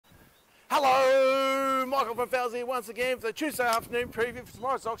Hello, Michael from Fowles here once again for the Tuesday afternoon preview for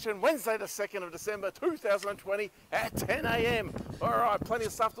tomorrow's auction, Wednesday the 2nd of December 2020 at 10 a.m. Alright, plenty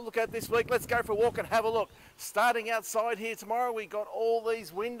of stuff to look at this week. Let's go for a walk and have a look. Starting outside here tomorrow, we got all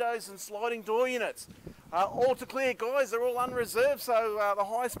these windows and sliding door units. All to clear, guys. They're all unreserved, so the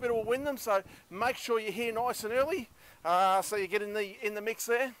highest bidder will win them. So make sure you're here nice and early, so you get in the mix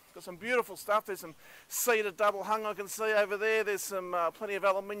there. Got some beautiful stuff. There's some cedar double hung I can see over there. There's some plenty of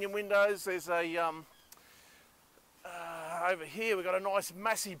aluminium windows. There's a over here we've got a nice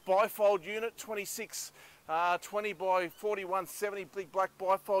massive bifold unit, 26 20 by 4170, big black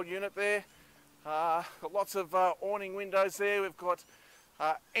bifold unit there. Got lots of awning windows there. We've got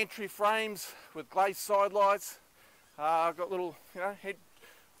entry frames with glazed side lights. Got little,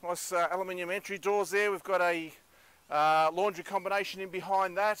 nice aluminium entry doors there. We've got a laundry combination in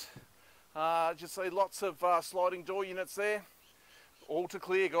behind that. Just see lots of sliding door units there. All to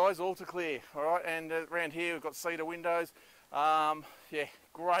clear, guys, all to clear. All right, and around here we've got cedar windows. Yeah,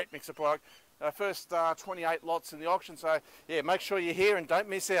 great mix of product. First 28 lots in the auction, so yeah, make sure you're here and don't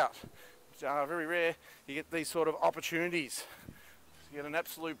miss out. It's very rare you get these sort of opportunities. You get an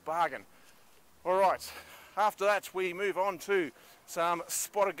absolute bargain. All right, after that we move on to some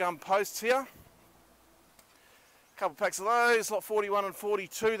spotted gum posts here. Couple packs of those, lot 41 and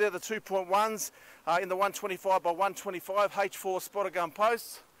 42, they're the 2.1s in the 125 by 125 H4 spotted gum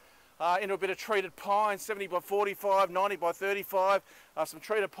posts. Into a bit of treated pine, 70 by 45, 90 by 35, some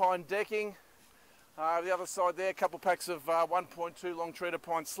treated pine decking. The other side there, a couple packs of 1.2 long treated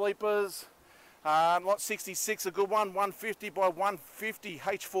pine sleepers. Lot 66, a good one, 150 by 150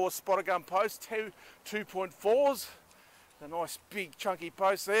 H4 spotted gum posts, 2.4s. A nice big chunky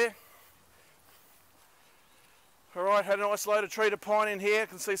post there. Alright, had a nice load of treated pine in here. You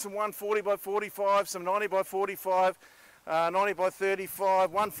can see some 140 by 45, some 90 by 45, 90 by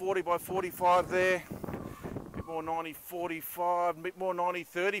 35, 140 by 45 there. A bit more 90 45, a bit more 90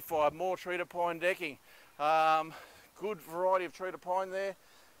 35, more treated pine decking. Good variety of treated pine there.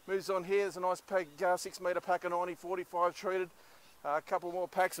 Moves on here, there's a nice pack, 6 metre pack of 90 45 treated. A couple more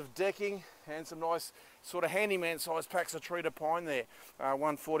packs of decking and some nice sort of handyman size packs of treated pine there.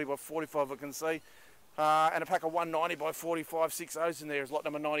 140 by 45 I can see. And a pack of 190 by 45 6.0s in there is lot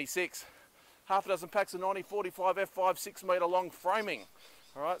number 96. Half a dozen packs of 90 45 F5 6 metre long framing.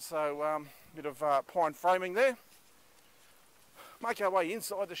 Alright, so bit of pine framing there. Make our way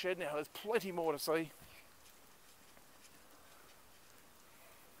inside the shed now, there's plenty more to see.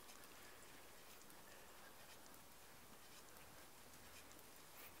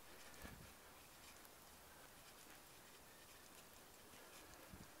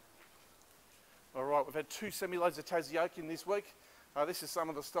 Alright, we've had 2 semi-loads of Tassie oak in this week. This is some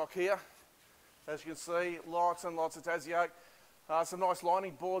of the stock here. As you can see, lots and lots of Tassie oak. Some nice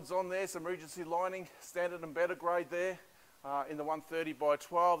lining boards on there, some Regency lining, standard and better grade there. In the 130 by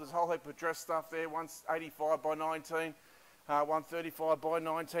 12, there's a whole heap of dress stuff there, 185 by 19, 135 by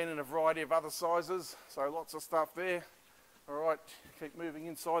 19 and a variety of other sizes. So lots of stuff there. Alright, keep moving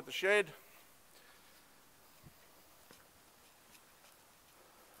inside the shed.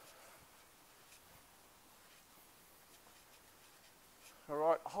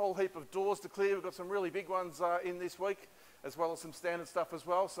 Alright, a whole heap of doors to clear. We've got some really big ones in this week, as well as some standard stuff as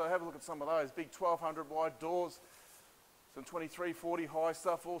well. So have a look at some of those. Big 1200 wide doors, some 2340 high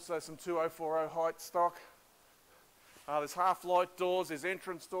stuff, also some 2040 height stock. There's half light doors, there's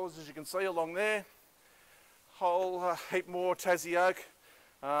entrance doors as you can see along there. Whole heap more Tassie oak,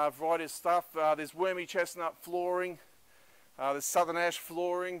 variety of stuff. There's wormy chestnut flooring, there's southern ash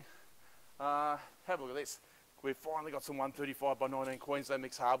flooring. Have a look at this. We've finally got some 135 by 19 Queensland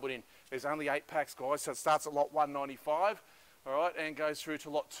mixed hardwood in. There's only 8 packs, guys, so it starts at lot 195, all right, and goes through to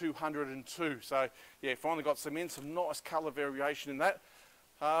lot 202. So, yeah, finally got some in, some nice colour variation in that.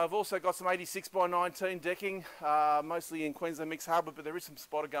 I've also got some 86 by 19 decking, mostly in Queensland mixed hardwood, but there is some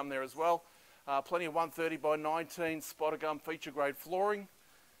spotted gum there as well. Plenty of 130 by 19 spotted gum feature grade flooring.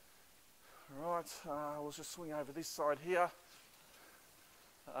 All right, we'll just swing over this side here.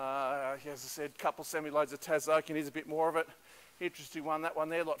 As I said, couple semi-loads of Tas oak, and here's a bit more of it. Interesting one, that one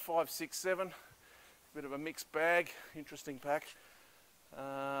there, lot 5, 6, 7. Bit of a mixed bag, interesting pack.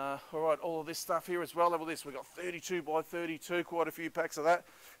 Alright, all of this stuff here as well. Level this, we've got 32 by 32, quite a few packs of that.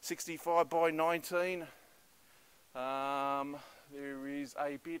 65 by 19. There is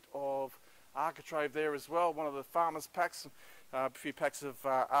a bit of architrave there as well, one of the farmers packs, a few packs of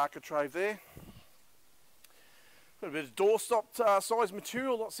architrave there. Got a bit of doorstop size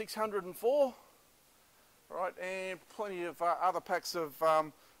material, lot 604. Right, and plenty of other packs of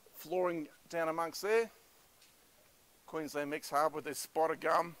flooring down amongst there. Queensland mixed hardwood, there's spotted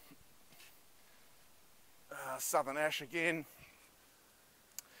gum. Southern ash again.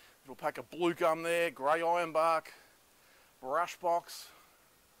 Little pack of blue gum there, grey ironbark, brush box.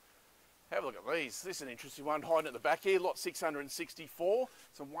 Have a look at these. This is an interesting one hiding at the back here, lot 664.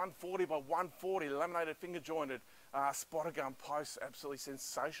 Some 140 by 140 laminated finger jointed spotter gum posts, absolutely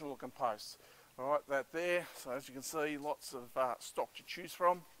sensational looking posts. All right, that there. So as you can see, lots of stock to choose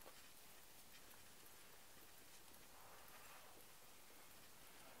from.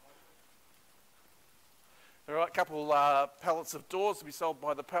 All right, a couple pallets of doors to be sold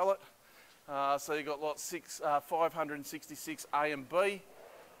by the pallet. So you've got lot 566 A and B.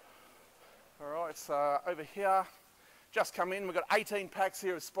 All right, so over here, just come in, we've got 18 packs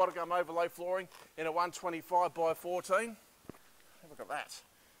here of spotter gum overlay flooring in a 125 by 14. Have a look at that.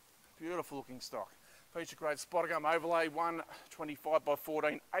 Beautiful looking stock. Feature grade spotter gum overlay, 125 by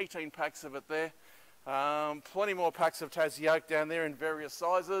 14, 18 packs of it there. Plenty more packs of Tassie oak down there in various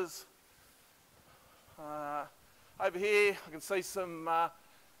sizes. Over here, I can see some, well,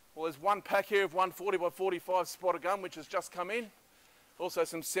 there's one pack here of 140 by 45 spotter gum, which has just come in. Also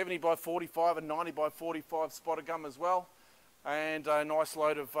some 70 by 45 and 90 by 45 spotter gum as well. And a nice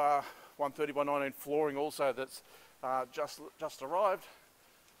load of 130 by 19 flooring also that's just arrived.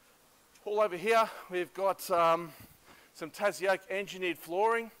 All over here, we've got some Tassie oak engineered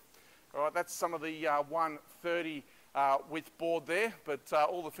flooring. All right, that's some of the 130 with board there, but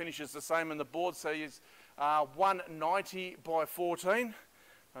all the finish is the same in the board. So there's 190 by 14.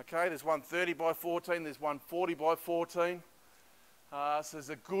 Okay, there's 130 by 14, there's 140 by 14. So there's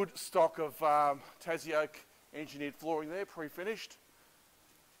a good stock of Tassie oak engineered flooring there, pre-finished.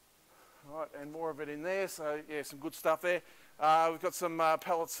 All right, and more of it in there, so yeah, some good stuff there. We've got some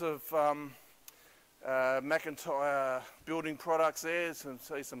pallets of McIntyre building products there,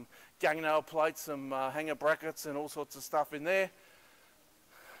 some gang nail plates, some hanger brackets and all sorts of stuff in there.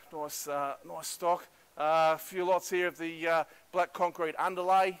 Nice, nice stock. A few lots here of the black concrete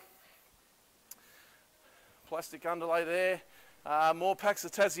underlay. Plastic underlay there. More packs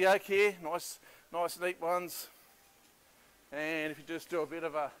of Tassie oak here, nice neat ones. And if you just do a bit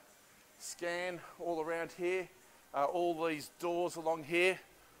of a scan all around here, all these doors along here,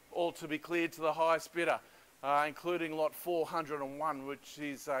 all to be cleared to the highest bidder, including lot 401, which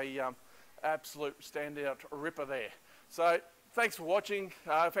is a absolute standout ripper there. So thanks for watching.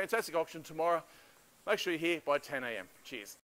 Fantastic auction tomorrow. Make sure you're here by 10 AM. Cheers.